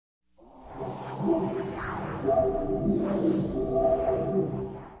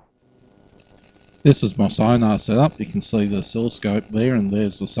This is my sonar setup. You can see the oscilloscope there, and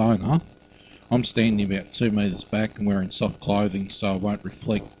there's the sonar. I'm standing about 2 metres back and wearing soft clothing so I won't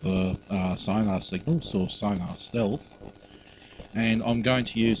reflect the sonar signals or sonar stealth. And I'm going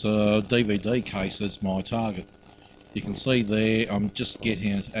to use a DVD case as my target. You can see there I'm just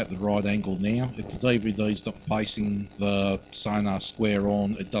getting it at the right angle now. If the DVD's not facing the sonar square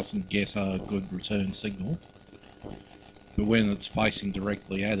on, it doesn't get a good return signal. But when it's facing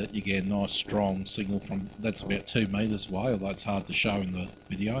directly at it, you get a nice strong signal from, that's about 2 metres away, although it's hard to show in the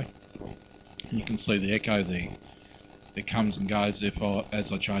video. You can see the echo there. It comes and goes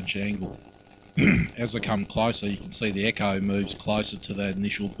as I change the angle. As I come closer, you can see the echo moves closer to that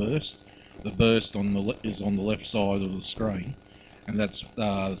initial burst. The burst is on the left side of the screen, and that's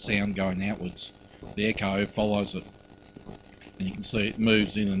the sound going outwards. The echo follows it, and you can see it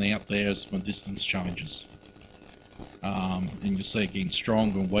moves in and out there as my distance changes. And you'll see it getting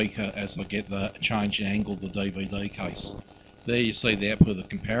stronger and weaker as I get the change in angle of the DVD case. There you see the output of the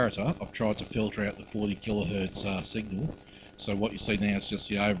comparator. I've tried to filter out the 40 kHz signal, so what you see now is just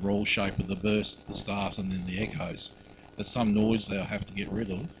the overall shape of the burst at the start and then the echoes. There's some noise there I have to get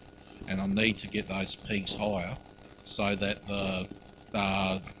rid of, and I need to get those peaks higher so that the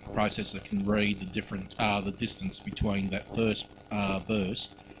processor can read the distance between that first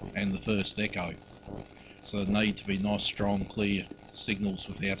burst and the first echo. So there need to be nice, strong, clear signals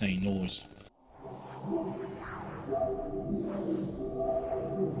without any noise.